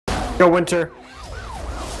Go, Winter.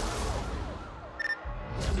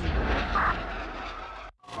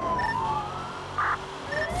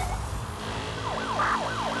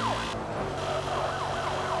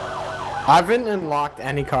 I haven't unlocked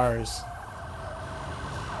any cars.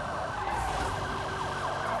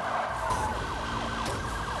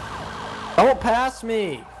 Don't pass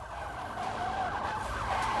me!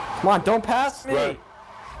 Come on, don't pass me! Right.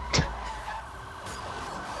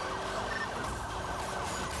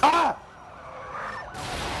 Ah!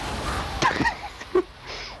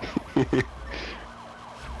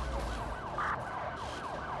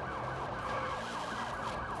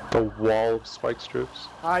 The wall of spike strips.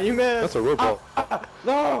 Ah, you missed! That's a roadblock.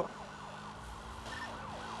 No!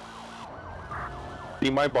 See,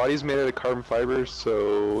 my body's made out of carbon fiber,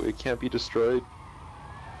 so it can't be destroyed.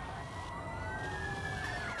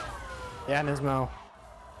 Yeah, Nismo.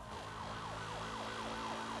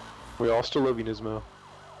 We all still love you, Nismo.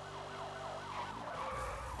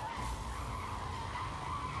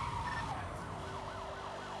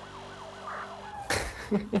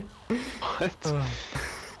 What?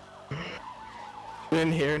 You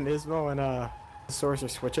didn't hear Nismo and the stores are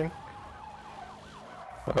switching?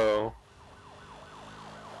 Oh.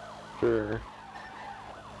 Sure.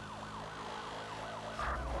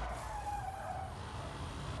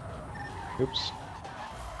 Oops.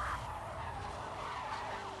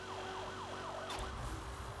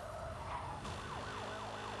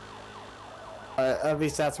 At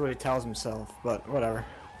least that's what he tells himself, but whatever.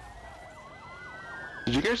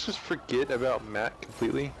 Did you guys just forget about Matt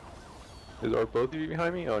completely? Are both of you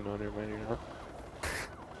behind me? Oh no, never mind,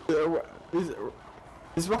 you're not.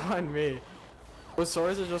 He's behind me. The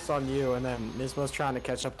stores are just on you, and then Nismo's trying to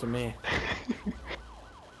catch up to me.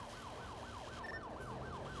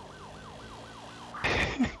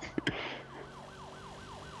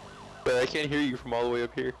 But I can't hear you from all the way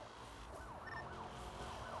up here.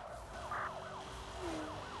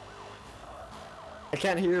 I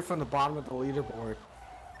can't hear it from the bottom of the leaderboard.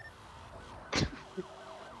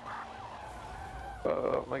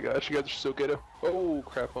 Oh my gosh, you guys are so good. Oh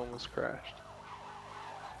crap, almost crashed.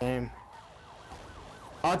 Same.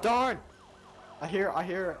 Oh darn! I hear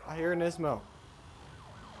Nismo.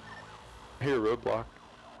 I hear a roadblock.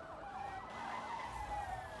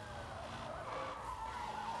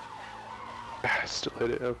 Ah, still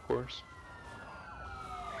hit it, of course.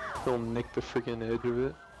 He'll nick the freaking edge of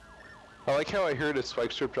it. I like how I heard a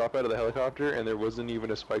spike strip drop out of the helicopter and there wasn't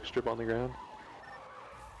even a spike strip on the ground.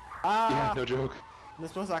 Ah! Yeah, no joke.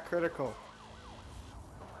 Nismo's not critical.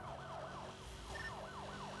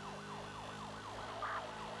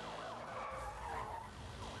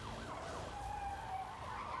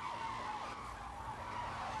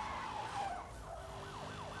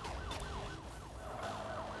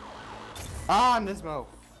 Ah, Nismo!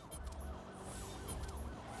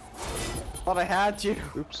 Thought I had you.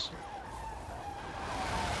 Oops.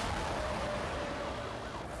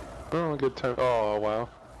 Oh, good time. Oh, wow.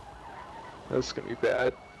 That's gonna be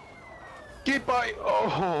bad. Get by!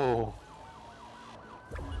 Oh!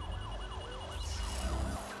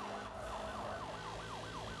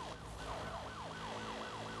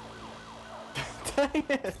 Dang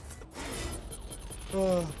it!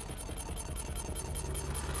 Oh.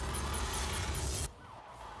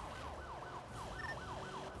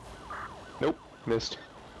 Nope, missed.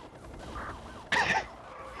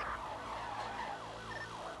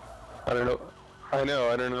 I don't know.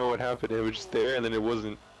 I don't know what happened. It was just there and then it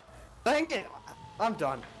wasn't. Dang it! I'm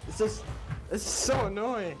done. It's so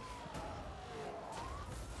annoying.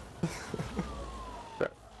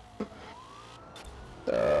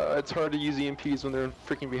 It's hard to use EMPs when they're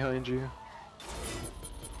freaking behind you.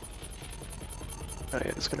 Oh yeah,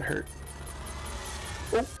 it's gonna hurt.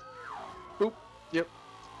 Oh! Oop! Yep.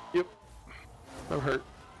 Yep. I'm hurt.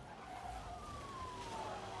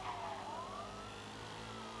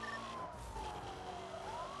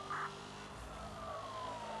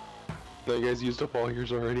 No, you guys used up all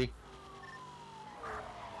yours already.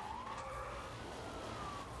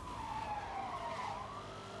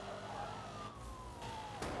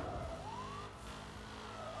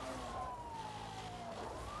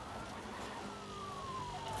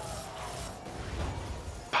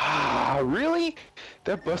 Ah, really?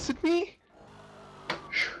 That busted me?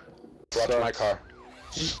 Watch my car.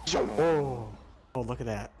 Oh, look at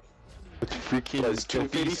that. It's freaking Plus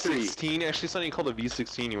 253. V16. Actually, it's not even called a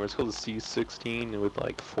V16 anymore. It's called a C16 with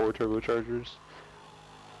like 4 turbochargers.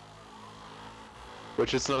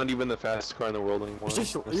 Which is not even the fastest car in the world anymore. It's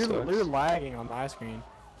just, That you're sucks. lagging on my screen.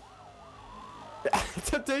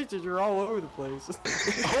 Temptation, you're all over the place.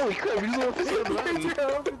 Holy crap! You just went off the side of the mountain. You're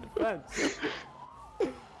over the fence.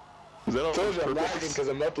 Is that on Told you I'm purpose? lagging because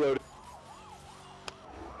I'm uploading.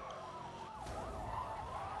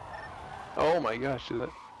 Oh my gosh, is that?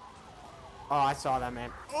 Oh, I saw that, man.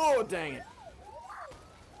 Oh, dang it.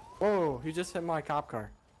 Whoa, he just hit my cop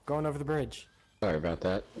car. Going over the bridge. Sorry about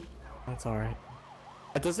that. That's alright.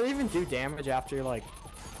 Does it even do damage after you're, like,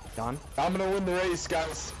 done? I'm gonna win the race,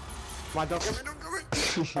 guys. Come on, don't come in, don't come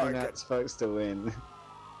in! You're not supposed to win.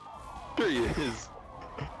 Sure he is.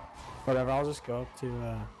 Whatever, I'll just go up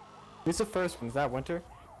to, who's the first one? Is that Winter?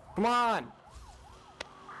 Come on!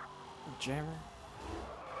 Jammer.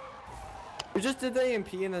 We just did the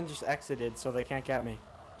AMP and then just exited so they can't get me.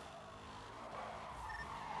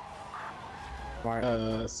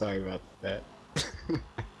 Alright. Sorry about that.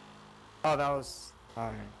 Oh, that was...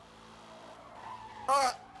 Alright.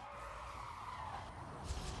 Ah!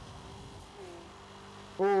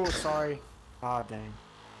 Oh, sorry. Ah, dang.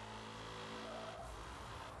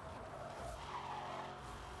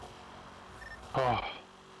 Oh.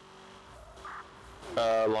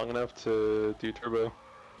 Long enough to do turbo.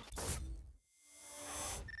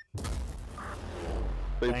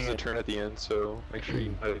 But Dang it's a it. turn at the end, so make sure you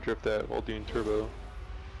know how to drift that while doing turbo.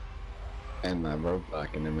 And my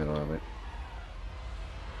roadblock in the middle of it.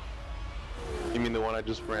 You mean the one I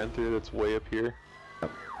just ran through that's way up here?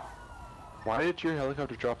 Yep. Why did your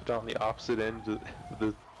helicopter drop it down the opposite end of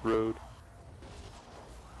the road?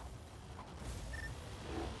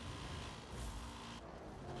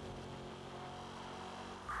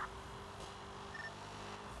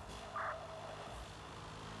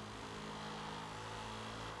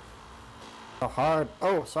 So hard.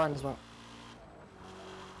 Oh, sorry, as well.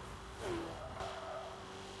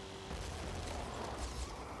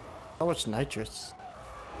 So much nitrous.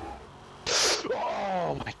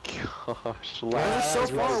 Oh my gosh! Why is it so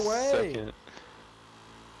far away? Second.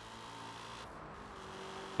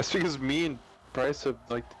 That's because me and Bryce have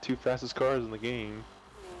like the two fastest cars in the game.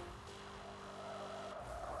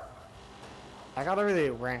 I gotta really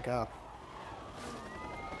rank up.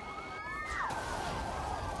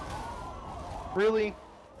 Really?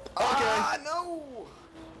 Ah, no!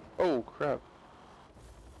 Oh crap!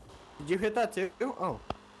 Did you hit that too? Oh.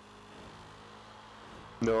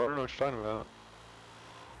 No, I don't know what you're talking about.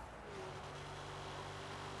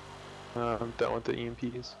 I'm done with the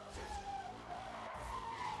EMPs.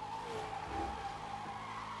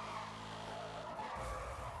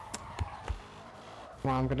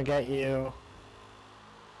 Come on, I'm gonna get you.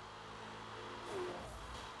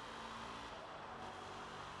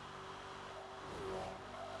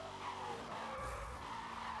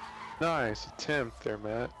 Nice attempt there,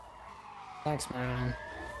 Matt. Thanks, man.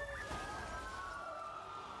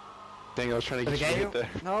 Dang, I was trying to Did get I you get to you?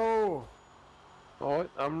 hit there. No! Oh,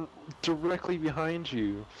 I'm directly behind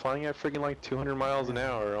you, flying at friggin' like 200 miles an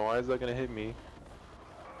hour. Why is that gonna hit me?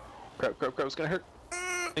 Crap, crap, crap, it's gonna hurt.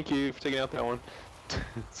 Thank you for taking out that one.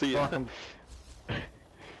 See ya. Welcome.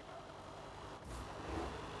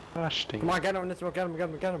 Gosh dang Come it. on, get him, Nitro, get him, get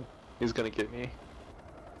him, get him. He's gonna get me.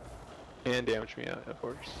 And damage me, of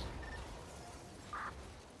course.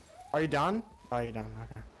 Are you done? Oh, you're done,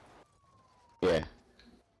 okay. Yeah,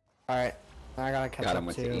 Alright, now I gotta catch got up him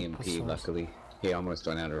with to the EMP, Pursuers. luckily. He almost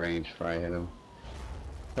went out of range before I hit him.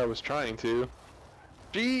 I was trying to.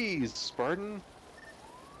 Jeez, Spartan.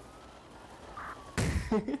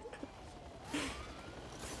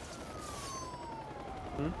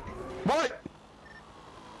 What?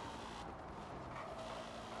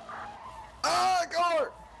 Ah,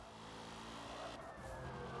 Gar!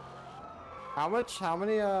 How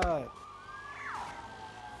many,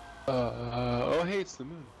 Oh hey, it's the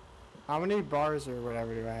moon. how many bars or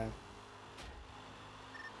whatever do I have?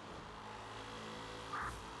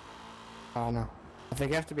 Oh no. I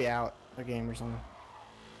think I have to be out a game or something.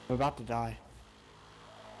 I'm about to die.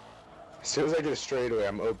 As soon as I get a straightaway,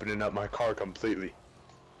 I'm opening up my car completely.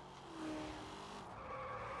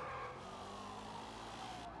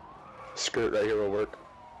 Skirt right here will work.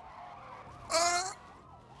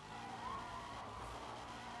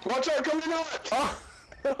 Watch out, coming out! Oh!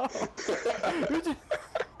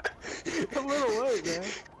 A little late, man.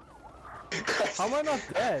 How am I not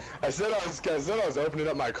dead? I said I was opening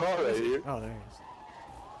up my car right here. Oh, there he is.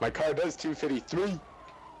 My car does 253.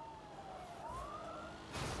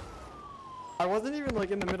 I wasn't even like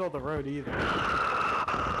in the middle of the road either.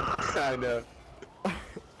 I know.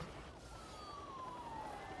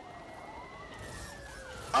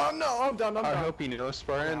 Oh no, I'm done, I'm I done. hope you know,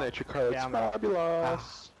 Spartan, that your car looks Yeah, I'm out.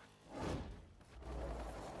 fabulous.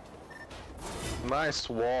 Nice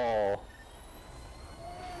wall.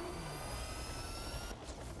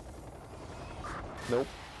 Nope.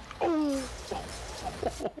 Oh!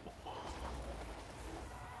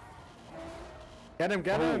 Get him,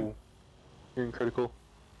 get him! Oh, you're in critical.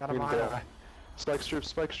 Got a You're gonna mile. die. Spike strip,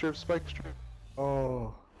 spike strip, spike strip.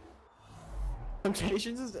 Oh.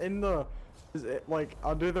 Temptations is in the... Is it, like,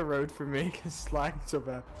 under the road for me, cause it's lagging so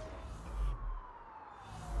bad.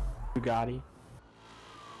 Bugatti.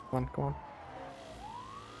 Come on.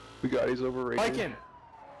 Bugatti's overrated. Spike him!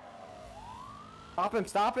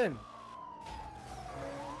 Stop him!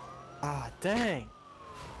 Ah, dang!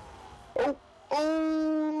 Oh!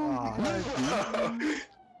 Oh! Ah.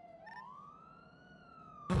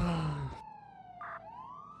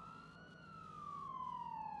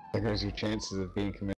 There goes your chances of being committed.